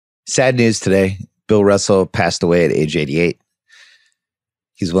Sad news today. Bill Russell passed away at age 88.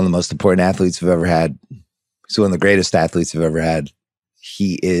 He's one of the most important athletes we've ever had. He's one of the greatest athletes we've ever had.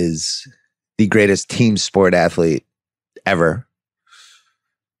 He is the greatest team sport athlete ever.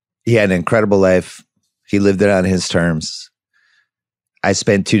 He had an incredible life. He lived it on his terms. I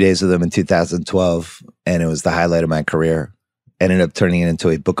spent 2 days with him in 2012, and it was the highlight of my career. Ended up turning it into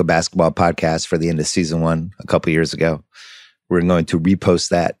a Book of Basketball podcast for the end of season 1 a couple years ago. We're going to repost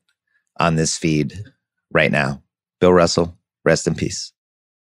that on this feed right now. Bill Russell, rest in peace.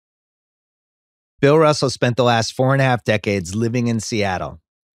 Bill Russell spent the last 4.5 decades living in Seattle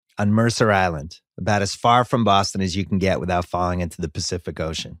on Mercer Island, about as far from Boston as you can get without falling into the Pacific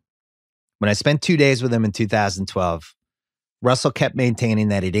Ocean. When I spent 2 days with him in 2012, Russell kept maintaining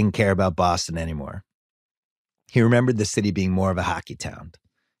that he didn't care about Boston anymore. He remembered the city being more of a hockey town,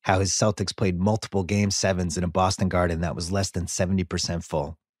 how his Celtics played multiple Game 7s in a Boston Garden that was less than 70%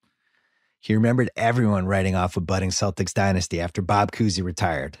 full. He remembered everyone writing off a budding Celtics dynasty after Bob Cousy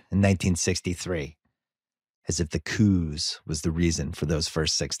retired in 1963, as if the Coos was the reason for those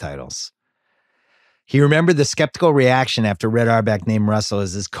first 6 titles. He remembered the skeptical reaction after Red Auerbach named Russell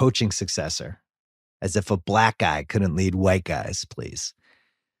as his coaching successor, as if a black guy couldn't lead white guys, please.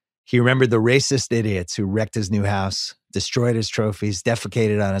 He remembered the racist idiots who wrecked his new house, destroyed his trophies,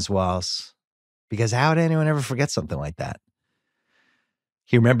 defecated on his walls. Because how would anyone ever forget something like that?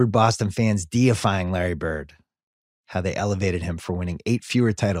 He remembered Boston fans deifying Larry Bird, how they elevated him for winning 8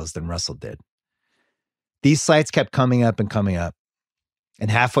 fewer titles than Russell did. These slights kept coming up,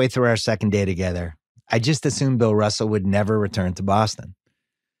 and halfway through our second day together, I just assumed Bill Russell would never return to Boston.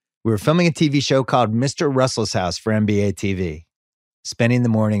 We were filming a TV show called Mr. Russell's House for NBA TV, spending the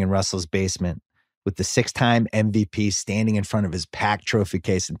morning in Russell's basement with the 6-time MVP standing in front of his packed trophy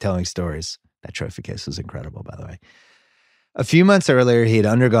case and telling stories. That trophy case was incredible, by the way. A few months earlier, he had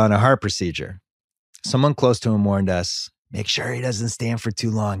undergone a heart procedure. Someone close to him warned us, make sure he doesn't stand for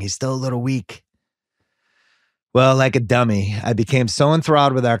too long. He's still a little weak. Well, like a dummy, I became so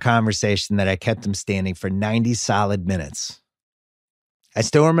enthralled with our conversation that I kept him standing for 90 solid minutes. I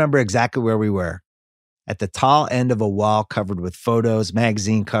still remember exactly where we were, at the tall end of a wall covered with photos,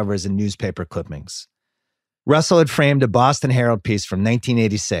 magazine covers, and newspaper clippings. Russell had framed a Boston Herald piece from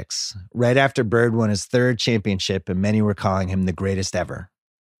 1986, right after Bird won his 3rd championship, and many were calling him the greatest ever.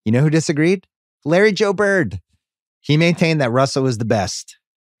 You know who disagreed? Larry Joe Bird. He maintained that Russell was the best,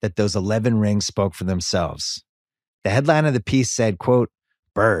 that those 11 rings spoke for themselves. The headline of the piece said, quote,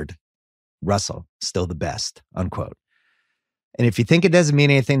 Bird, Russell, still the best, unquote. And if you think it doesn't mean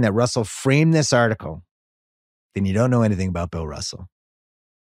anything that Russell framed this article, then you don't know anything about Bill Russell.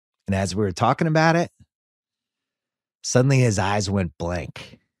 And as we were talking about it, suddenly his eyes went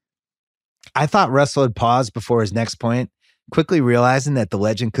blank. I thought Russell had paused before his next point, quickly realizing that the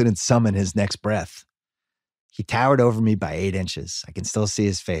legend couldn't summon his next breath. He towered over me by 8 inches. I can still see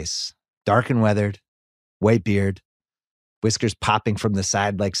his face, dark and weathered, white beard, whiskers popping from the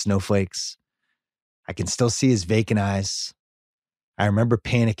side like snowflakes. I can still see his vacant eyes. I remember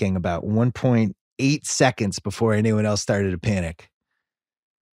panicking about 1.8 seconds before anyone else started to panic.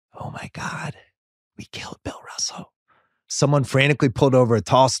 Oh my God, we killed Bill Russell. Someone frantically pulled over a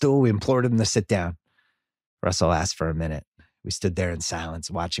tall stool. We implored him to sit down. Russell asked for a minute. We stood there in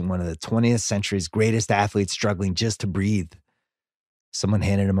silence, watching one of the 20th century's greatest athletes struggling just to breathe. Someone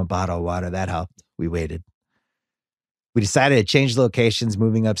handed him a bottle of water. That helped. We waited. We decided to change locations,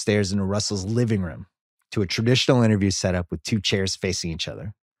 moving upstairs into Russell's living room to a traditional interview setup with 2 chairs facing each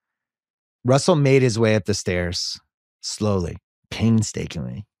other. Russell made his way up the stairs, slowly,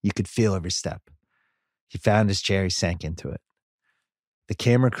 painstakingly. You could feel every step. He found his chair, he sank into it. The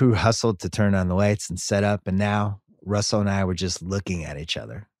camera crew hustled to turn on the lights and set up, and now Russell and I were just looking at each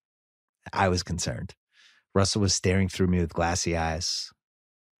other. I was concerned. Russell was staring through me with glassy eyes.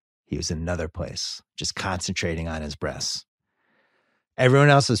 He was in another place, just concentrating on his breaths. Everyone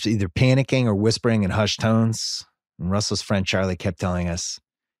else was either panicking or whispering in hushed tones, and Russell's friend Charlie kept telling us,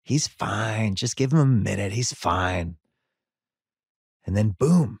 he's fine, just give him a minute, he's fine. And then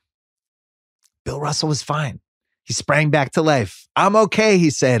boom, Bill Russell was fine. He sprang back to life. I'm okay,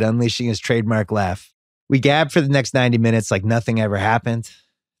 he said, unleashing his trademark laugh. We gabbed for the next 90 minutes like nothing ever happened.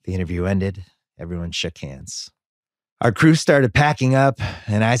 The interview ended. Everyone shook hands. Our crew started packing up,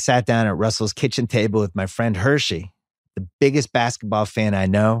 and I sat down at Russell's kitchen table with my friend Hershey, the biggest basketball fan I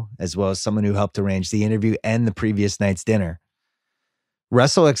know, as well as someone who helped arrange the interview and the previous night's dinner.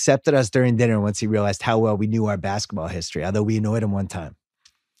 Russell accepted us during dinner once he realized how well we knew our basketball history, although we annoyed him one time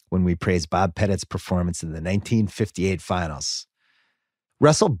when we praised Bob Pettit's performance in the 1958 finals.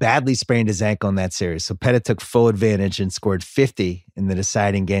 Russell badly sprained his ankle in that series, so Pettit took full advantage and scored 50 in the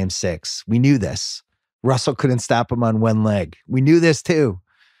deciding Game 6. We knew this. Russell couldn't stop him on one leg. We knew this too.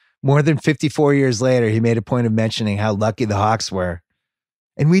 More than 54 years later, he made a point of mentioning how lucky the Hawks were.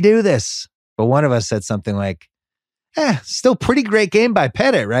 And we knew this. But one of us said something like, still pretty great game by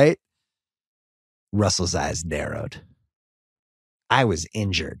Pettit, right? Russell's eyes narrowed. I was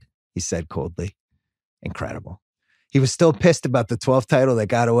injured, he said coldly. Incredible. He was still pissed about the 12th title that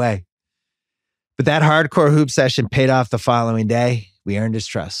got away. But that hardcore hoop session paid off the following day. We earned his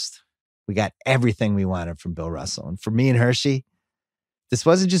trust. We got everything we wanted from Bill Russell. And for me and Hershey, this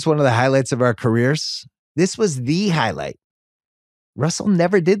wasn't just one of the highlights of our careers. This was the highlight. Russell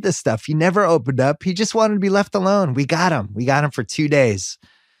never did this stuff. He never opened up. He just wanted to be left alone. We got him. We got him for 2 days.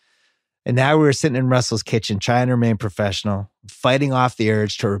 And now we were sitting in Russell's kitchen trying to remain professional, fighting off the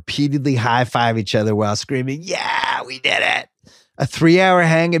urge to repeatedly high-five each other while screaming, yeah, we did it. A 3-hour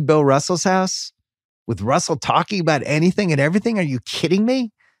hang at Bill Russell's house? With Russell talking about anything and everything? Are you kidding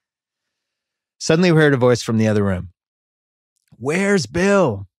me? Suddenly we heard a voice from the other room. Where's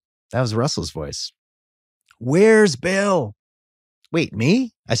Bill? That was Russell's voice. Where's Bill? Wait,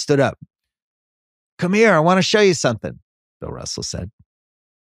 me? I stood up. Come here, I want to show you something, Bill Russell said.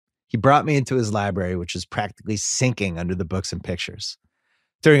 He brought me into his library, which was practically sinking under the books and pictures.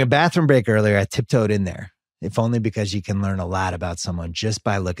 During a bathroom break earlier, I tiptoed in there, if only because you can learn a lot about someone just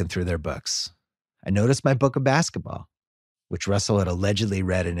by looking through their books. I noticed my book of basketball, which Russell had allegedly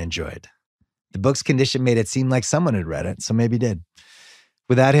read and enjoyed. The book's condition made it seem like someone had read it, so maybe did.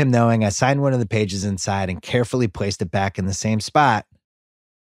 Without him knowing, I signed one of the pages inside and carefully placed it back in the same spot.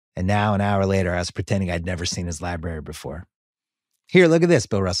 And now, an hour later, I was pretending I'd never seen his library before. Here, look at this,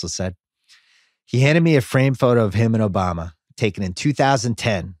 Bill Russell said. He handed me a framed photo of him and Obama, taken in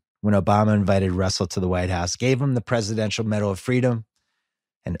 2010, when Obama invited Russell to the White House, gave him the Presidential Medal of Freedom,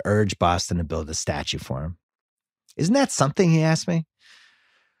 and urged Boston to build a statue for him. Isn't that something, he asked me?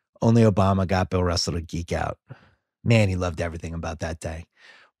 Only Obama got Bill Russell to geek out. Man, he loved everything about that day.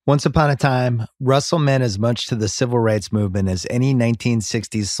 Once upon a time, Russell meant as much to the civil rights movement as any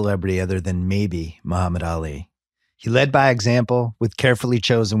 1960s celebrity other than maybe Muhammad Ali. He led by example, with carefully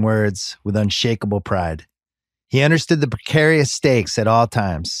chosen words, with unshakable pride. He understood the precarious stakes at all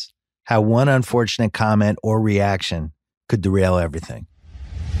times, how one unfortunate comment or reaction could derail everything.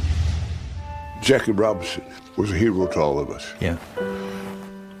 Jackie Robinson was a hero to all of us. Yeah.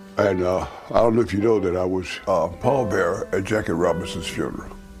 And I don't know if you know that I was pallbearer at Jackie Robinson's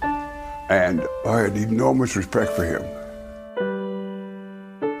funeral. And I had enormous respect for him.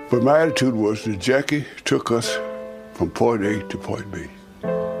 But my attitude was that Jackie took us from point A to point B.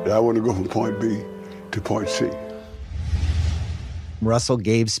 And I want to go from point B to point C. Russell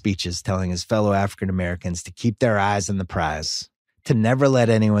gave speeches telling his fellow African Americans to keep their eyes on the prize, to never let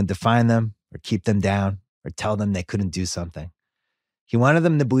anyone define them or keep them down or tell them they couldn't do something. He wanted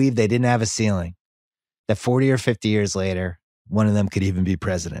them to believe they didn't have a ceiling, that 40 or 50 years later, one of them could even be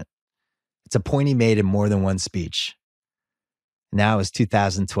president. It's a point he made in more than one speech. Now it was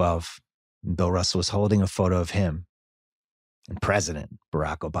 2012, and Bill Russell was holding a photo of him and President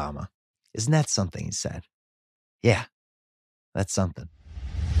Barack Obama. Isn't that something, he said. Yeah, that's something.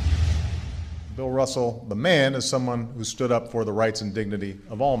 Bill Russell, the man, is someone who stood up for the rights and dignity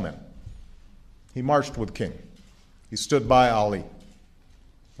of all men. He marched with King. He stood by Ali.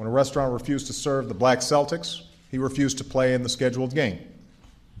 When a restaurant refused to serve the black Celtics, he refused to play in the scheduled game.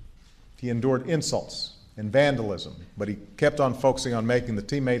 He endured insults and vandalism, but he kept on focusing on making the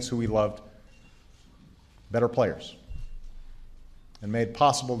teammates who he loved better players and made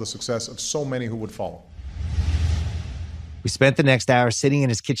possible the success of so many who would follow. We spent the next hour sitting at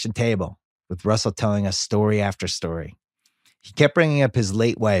his kitchen table with Russell telling us story after story. He kept bringing up his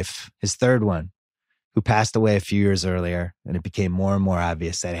late wife, his third one, who passed away a few years earlier, and it became more and more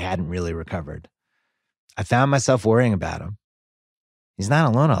obvious that he hadn't really recovered. I found myself worrying about him. He's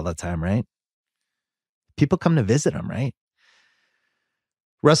not alone all the time, right? People come to visit him, right?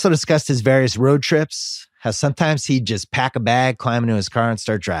 Russell discussed his various road trips, how sometimes he'd just pack a bag, climb into his car, and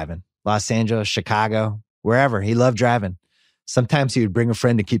start driving. Los Angeles, Chicago, wherever. He loved driving. Sometimes he would bring a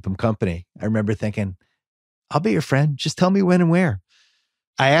friend to keep him company. I remember thinking, I'll be your friend. Just tell me when and where.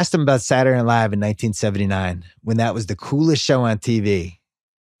 I asked him about Saturday Night Live in 1979, when that was the coolest show on TV.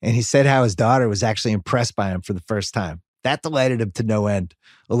 And he said how his daughter was actually impressed by him for the first time. That delighted him to no end.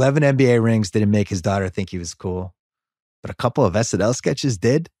 11 NBA rings didn't make his daughter think he was cool. But a couple of SNL sketches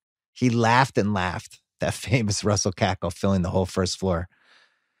did. He laughed and laughed, that famous Russell cackle filling the whole first floor.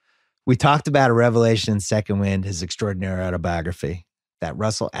 We talked about a revelation in Second Wind, his extraordinary autobiography, that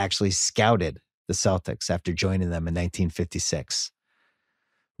Russell actually scouted the Celtics after joining them in 1956.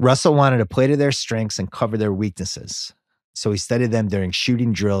 Russell wanted to play to their strengths and cover their weaknesses, so he studied them during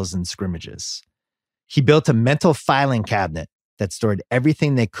shooting drills and scrimmages. He built a mental filing cabinet that stored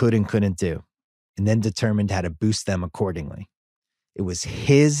everything they could and couldn't do, and then determined how to boost them accordingly. It was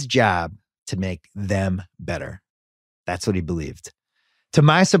his job to make them better. That's what he believed. To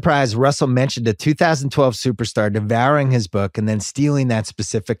my surprise, Russell mentioned a 2012 superstar devouring his book and then stealing that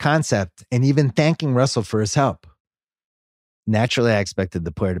specific concept and even thanking Russell for his help. Naturally, I expected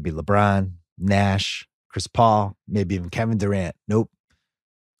the player to be LeBron, Nash, Chris Paul, maybe even Kevin Durant. Nope.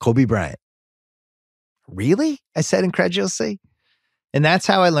 Kobe Bryant. Really? I said incredulously. And that's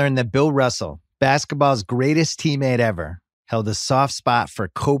how I learned that Bill Russell, basketball's greatest teammate ever, held a soft spot for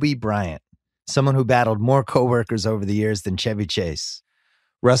Kobe Bryant, someone who battled more coworkers over the years than Chevy Chase.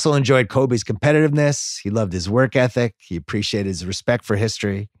 Russell enjoyed Kobe's competitiveness. He loved his work ethic. He appreciated his respect for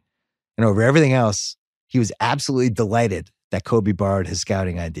history. And over everything else, he was absolutely delighted that Kobe borrowed his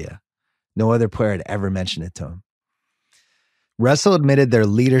scouting idea. No other player had ever mentioned it to him. Russell admitted their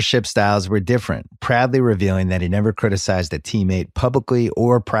leadership styles were different, proudly revealing that he never criticized a teammate publicly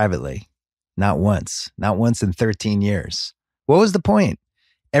or privately. Not once in 13 years. What was the point?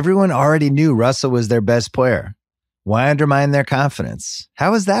 Everyone already knew Russell was their best player. Why undermine their confidence?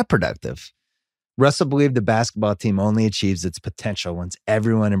 How is that productive? Russell believed the basketball team only achieves its potential once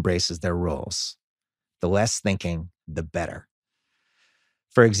everyone embraces their roles. The less thinking, the better.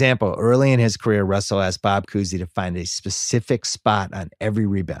 For example, early in his career, Russell asked Bob Cousy to find a specific spot on every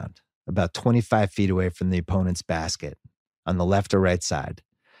rebound, about 25 feet away from the opponent's basket, on the left or right side,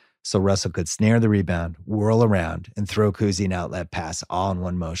 so Russell could snare the rebound, whirl around, and throw Cousy an outlet pass all in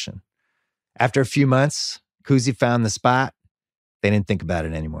one motion. After a few months, Cousy found the spot. They didn't think about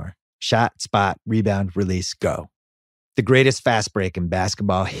it anymore. Shot, spot, rebound, release, go. The greatest fast break in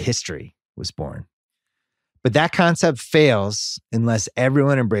basketball history was born. But that concept fails unless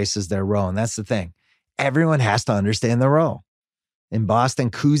everyone embraces their role. And that's the thing. Everyone has to understand their role. In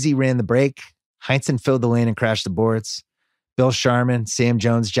Boston, Cousy ran the break. Heinsohn filled the lane and crashed the boards. Bill Sharman, Sam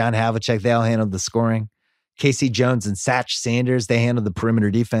Jones, John Havlicek, they all handled the scoring. Casey Jones and Satch Sanders, they handled the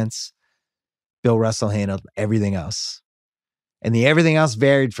perimeter defense. Bill Russell handled everything else. And the everything else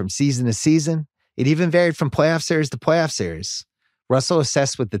varied from season to season. It even varied from playoff series to playoff series. Russell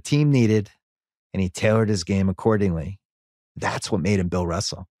assessed what the team needed, and he tailored his game accordingly. That's what made him Bill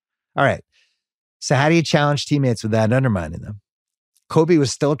Russell. All right, so how do you challenge teammates without undermining them? Kobe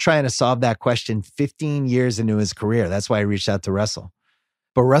was still trying to solve that question 15 years into his career. That's why he reached out to Russell.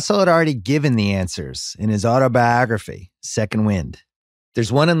 But Russell had already given the answers in his autobiography, Second Wind.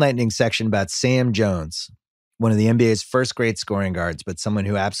 There's one enlightening section about Sam Jones, one of the NBA's first great scoring guards, but someone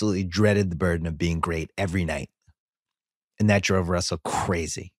who absolutely dreaded the burden of being great every night. And that drove Russell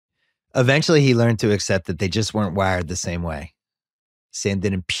crazy. Eventually, he learned to accept that they just weren't wired the same way. Sam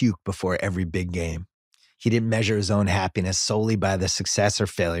didn't puke before every big game. He didn't measure his own happiness solely by the success or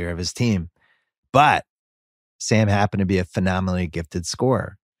failure of his team. But Sam happened to be a phenomenally gifted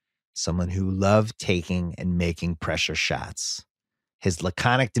scorer, someone who loved taking and making pressure shots. His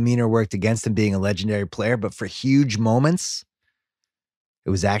laconic demeanor worked against him being a legendary player, but for huge moments, it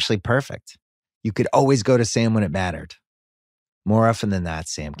was actually perfect. You could always go to Sam when it mattered. More often than not,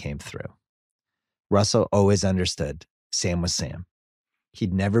 Sam came through. Russell always understood Sam was Sam.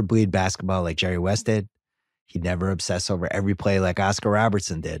 He'd never bleed basketball like Jerry West did. He'd never obsess over every play like Oscar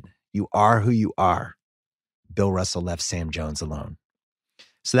Robertson did. You are who you are. Bill Russell left Sam Jones alone.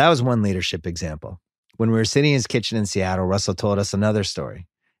 So that was one leadership example. When we were sitting in his kitchen in Seattle, Russell told us another story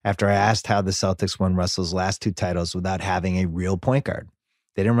after I asked how the Celtics won Russell's last 2 titles without having a real point guard.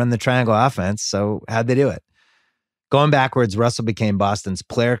 They didn't run the triangle offense, so how'd they do it? Going backwards, Russell became Boston's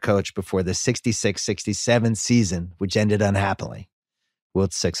player coach before the 66-67 season, which ended unhappily.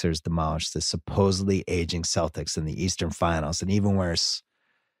 Wilt Sixers demolished the supposedly aging Celtics in the Eastern Finals, and even worse,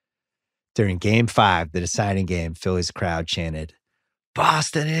 during Game 5, the deciding game, Philly's crowd chanted,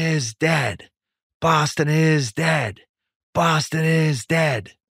 "Boston is dead! Boston is dead! Boston is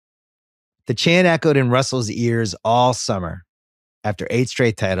dead!" The chant echoed in Russell's ears all summer. After 8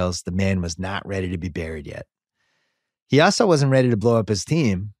 straight titles, the man was not ready to be buried yet. He also wasn't ready to blow up his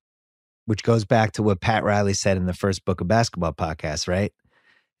team, which goes back to what Pat Riley said in the first Book of Basketball podcast, right?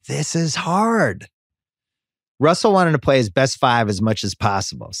 This is hard. Russell wanted to play his best 5 as much as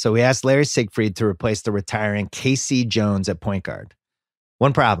possible, so he asked Larry Siegfried to replace the retiring Casey Jones at point guard.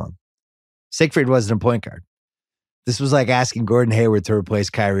 One problem. Siegfried wasn't a point guard. This was like asking Gordon Hayward to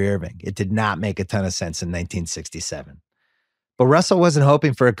replace Kyrie Irving. It did not make a ton of sense in 1967. But Russell wasn't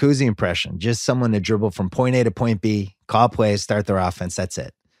hoping for a Cousy impression, just someone to dribble from point A to point B, call plays, start their offense, that's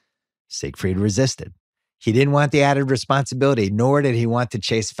it. Siegfried resisted. He didn't want the added responsibility, nor did he want to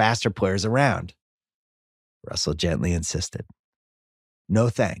chase faster players around. Russell gently insisted. No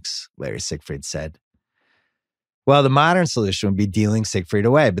thanks, Larry Siegfried said. Well, the modern solution would be dealing Siegfried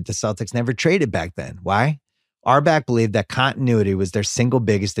away, but the Celtics never traded back then. Why? Auerbach believed that continuity was their single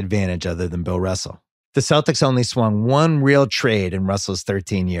biggest advantage other than Bill Russell. The Celtics only swung one real trade in Russell's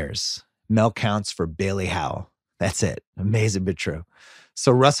 13 years. Mel Counts for Bailey Howell. That's it. Amazing but true.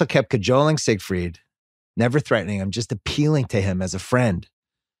 So Russell kept cajoling Siegfried, never threatening him, just appealing to him as a friend.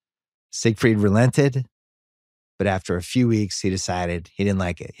 Siegfried relented, but after a few weeks, he decided he didn't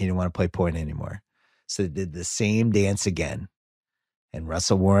like it. He didn't want to play point anymore. So they did the same dance again. And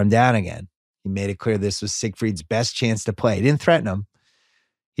Russell wore him down again. He made it clear this was Siegfried's best chance to play. He didn't threaten him.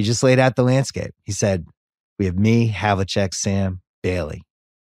 He just laid out the landscape. He said, we have me, Havlicek, Sam, Bailey.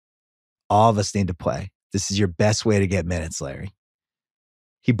 All of us need to play. This is your best way to get minutes, Larry.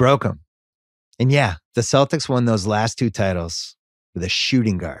 He broke him. And yeah, the Celtics won those last two titles with a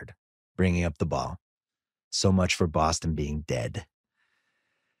shooting guard bringing up the ball. So much for Boston being dead.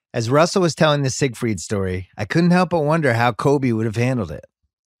 As Russell was telling the Siegfried story, I couldn't help but wonder how Kobe would have handled it.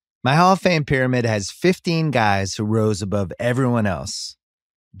 My Hall of Fame pyramid has 15 guys who rose above everyone else.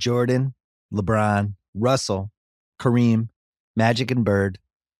 Jordan, LeBron, Russell, Kareem, Magic and Bird,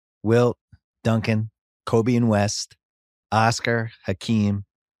 Wilt, Duncan, Kobe and West, Oscar, Hakeem,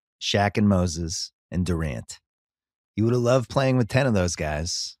 Shaq and Moses, and Durant. You would have loved playing with 10 of those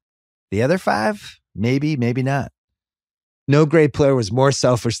guys. The other 5? Maybe, maybe not. No great player was more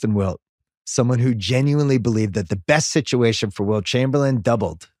selfish than Wilt, someone who genuinely believed that the best situation for Wilt Chamberlain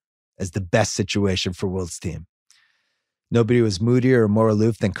doubled as the best situation for Wilt's team. Nobody was moodier or more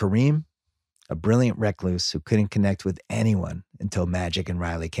aloof than Kareem, a brilliant recluse who couldn't connect with anyone until Magic and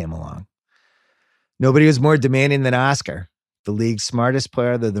Riley came along. Nobody was more demanding than Oscar, the league's smartest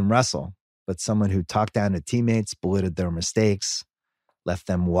player other than Russell, but someone who talked down to teammates, belittled their mistakes, left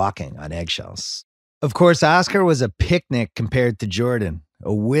them walking on eggshells. Of course, Oscar was a picnic compared to Jordan,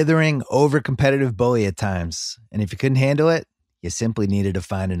 a withering, over-competitive bully at times. And if you couldn't handle it, you simply needed to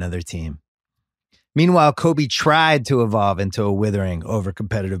find another team. Meanwhile, Kobe tried to evolve into a withering,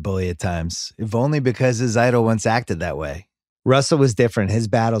 over-competitive bully at times, if only because his idol once acted that way. Russell was different. His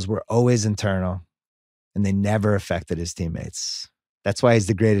battles were always internal, and they never affected his teammates. That's why he's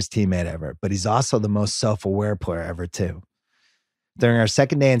the greatest teammate ever, but he's also the most self-aware player ever, too. During our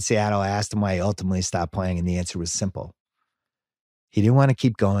second day in Seattle, I asked him why he ultimately stopped playing, and the answer was simple. He didn't want to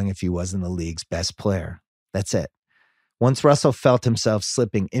keep going if he wasn't the league's best player. That's it. Once Russell felt himself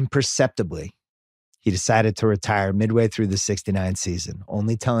slipping imperceptibly, he decided to retire midway through the 69 season,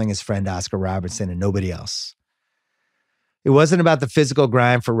 only telling his friend Oscar Robertson and nobody else. It wasn't about the physical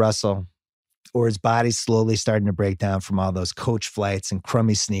grind for Russell or his body slowly starting to break down from all those coach flights and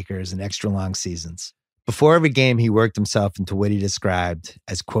crummy sneakers and extra long seasons. Before every game, he worked himself into what he described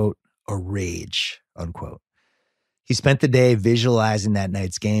as, quote, a rage, unquote. He spent the day visualizing that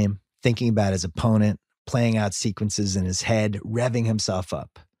night's game, thinking about his opponent, playing out sequences in his head, revving himself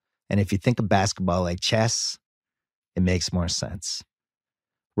up. And if you think of basketball like chess, it makes more sense.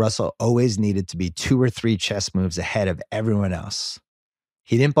 Russell always needed to be 2 or 3 chess moves ahead of everyone else.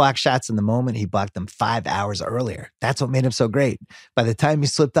 He didn't block shots in the moment. He blocked them 5 hours earlier. That's what made him so great. By the time he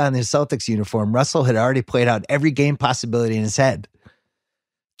slipped on his Celtics uniform, Russell had already played out every game possibility in his head.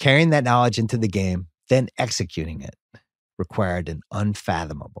 Carrying that knowledge into the game, then executing it, required an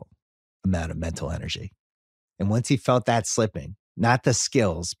unfathomable amount of mental energy. And once he felt that slipping, not the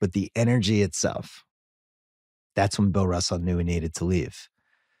skills, but the energy itself, that's when Bill Russell knew he needed to leave.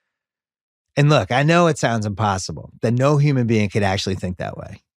 And look, I know it sounds impossible, that no human being could actually think that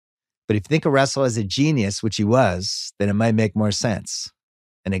way. But if you think of Russell as a genius, which he was, then it might make more sense.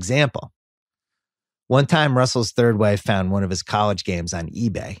 An example. One time, Russell's third wife found one of his college games on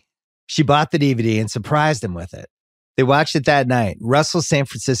eBay. She bought the DVD and surprised him with it. They watched it that night. Russell's San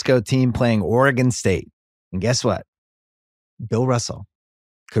Francisco team playing Oregon State. And guess what? Bill Russell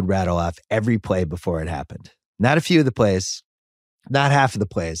could rattle off every play before it happened. Not a few of the plays, not half of the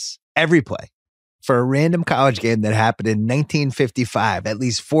plays, every play. For a random college game that happened in 1955, at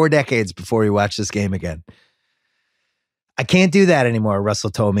least 4 decades before he watched this game again. I can't do that anymore, Russell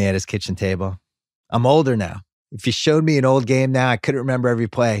told me at his kitchen table. I'm older now. If you showed me an old game now, I couldn't remember every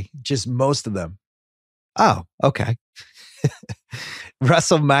play, just most of them. Oh, okay.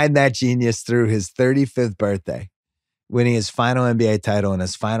 Russell mined that genius through his 35th birthday, winning his final NBA title in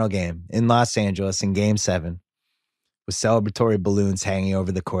his final game in Los Angeles in Game 7, with celebratory balloons hanging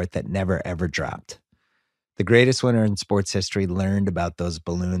over the court that never, ever dropped. The greatest winner in sports history learned about those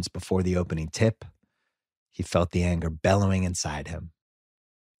balloons before the opening tip. He felt the anger bellowing inside him.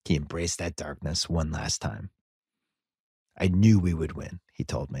 He embraced that darkness one last time. I knew we would win, he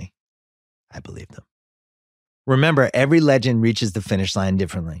told me. I believed him. Remember, every legend reaches the finish line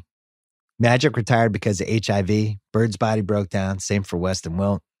differently. Magic retired because of HIV. Bird's body broke down. Same for West and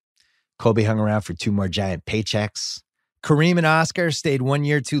Wilt. Kobe hung around for 2 more giant paychecks. Kareem and Oscar stayed 1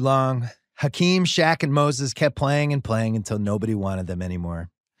 year too long. Hakeem, Shaq, and Moses kept playing and playing until nobody wanted them anymore.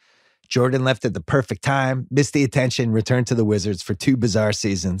 Jordan left at the perfect time, missed the attention, returned to the Wizards for 2 bizarre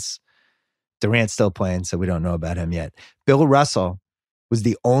seasons. Durant's still playing, so we don't know about him yet. Bill Russell was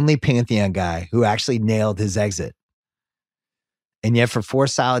the only Pantheon guy who actually nailed his exit. And yet for 4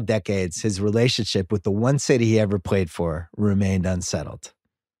 solid decades, his relationship with the one city he ever played for remained unsettled.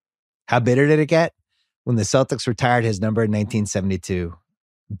 How bitter did it get? When the Celtics retired his number in 1972,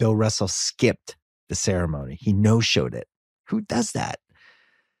 Bill Russell skipped the ceremony. He no-showed it. Who does that?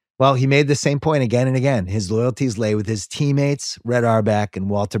 Well, he made the same point again and again. His loyalties lay with his teammates, Red Auerbach and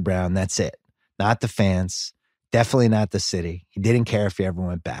Walter Brown. That's it. Not the fans. Definitely not the city. He didn't care if he ever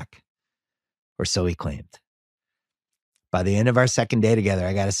went back. Or so he claimed. By the end of our second day together,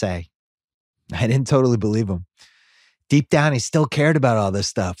 I got to say, I didn't totally believe him. Deep down, he still cared about all this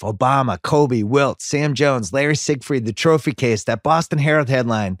stuff. Obama, Kobe, Wilt, Sam Jones, Larry Siegfried, the trophy case, that Boston Herald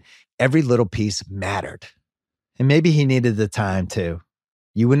headline. Every little piece mattered. And maybe he needed the time, too.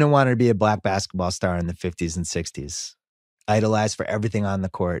 You wouldn't have wanted to be a black basketball star in the 50s and 60s. Idolized for everything on the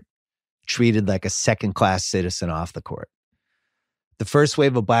court. Treated like a second-class citizen off the court. The first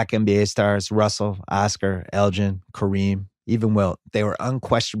wave of black NBA stars, Russell, Oscar, Elgin, Kareem, even Wilt, they were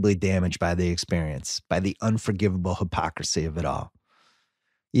unquestionably damaged by the experience, by the unforgivable hypocrisy of it all.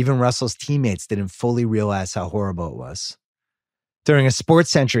 Even Russell's teammates didn't fully realize how horrible it was. During a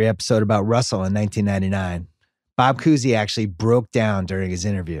Sports Century episode about Russell in 1999, Bob Cousy actually broke down during his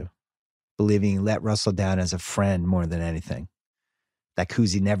interview, believing he let Russell down as a friend more than anything. That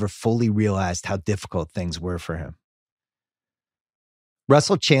Cousy never fully realized how difficult things were for him.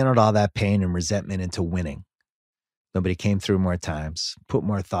 Russell channeled all that pain and resentment into winning. Nobody came through more times, put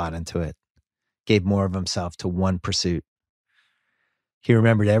more thought into it, gave more of himself to one pursuit. He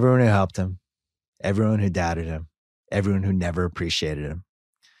remembered everyone who helped him, everyone who doubted him, everyone who never appreciated him.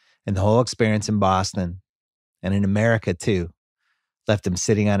 And the whole experience in Boston, and in America too, left him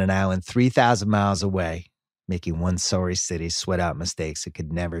sitting on an island 3,000 miles away, making one sorry city sweat out mistakes it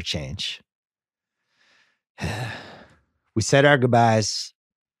could never change. We said our goodbyes.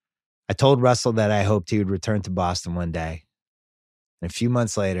 I told Russell that I hoped he would return to Boston one day. And a few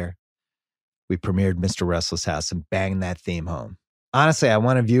months later, we premiered Mr. Russell's House and banged that theme home. Honestly, I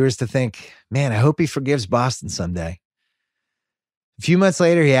wanted viewers to think, man, I hope he forgives Boston someday. A few months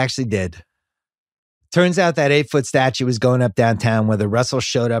later, he actually did. Turns out that 8-foot statue was going up downtown whether Russell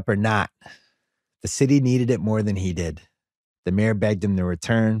showed up or not. The city needed it more than he did. The mayor begged him to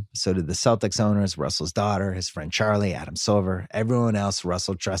return. So did the Celtics owners, Russell's daughter, his friend Charlie, Adam Silver, everyone else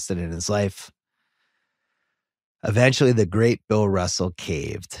Russell trusted in his life. Eventually, the great Bill Russell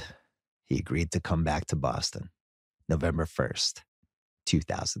caved. He agreed to come back to Boston, November 1st,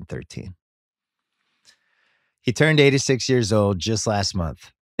 2013. He turned 86 years old just last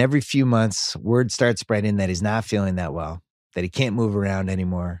month. Every few months, word starts spreading that he's not feeling that well, that he can't move around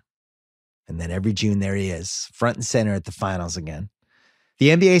anymore. And then every June, there he is, front and center at the finals again. The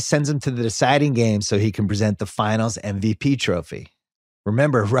NBA sends him to the deciding game so he can present the finals MVP trophy.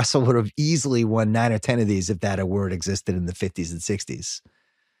 Remember, Russell would have easily won 9 or 10 of these if that award existed in the 50s and 60s.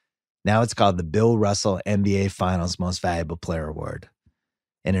 Now it's called the Bill Russell NBA Finals Most Valuable Player Award.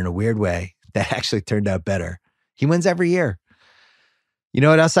 And in a weird way, that actually turned out better. He wins every year. You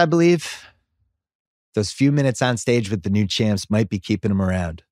know what else I believe? Those few minutes on stage with the new champs might be keeping him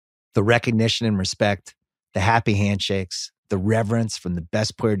around. The recognition and respect, the happy handshakes, the reverence from the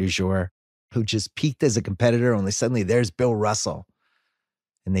best player du jour who just peaked as a competitor, only suddenly there's Bill Russell.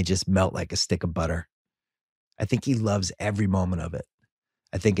 And they just melt like a stick of butter. I think he loves every moment of it.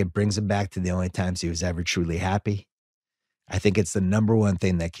 I think it brings him back to the only times he was ever truly happy. I think it's the number one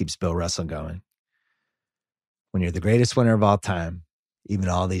thing that keeps Bill Russell going. When you're the greatest winner of all time, even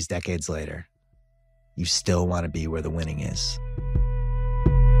all these decades later, you still want to be where the winning is.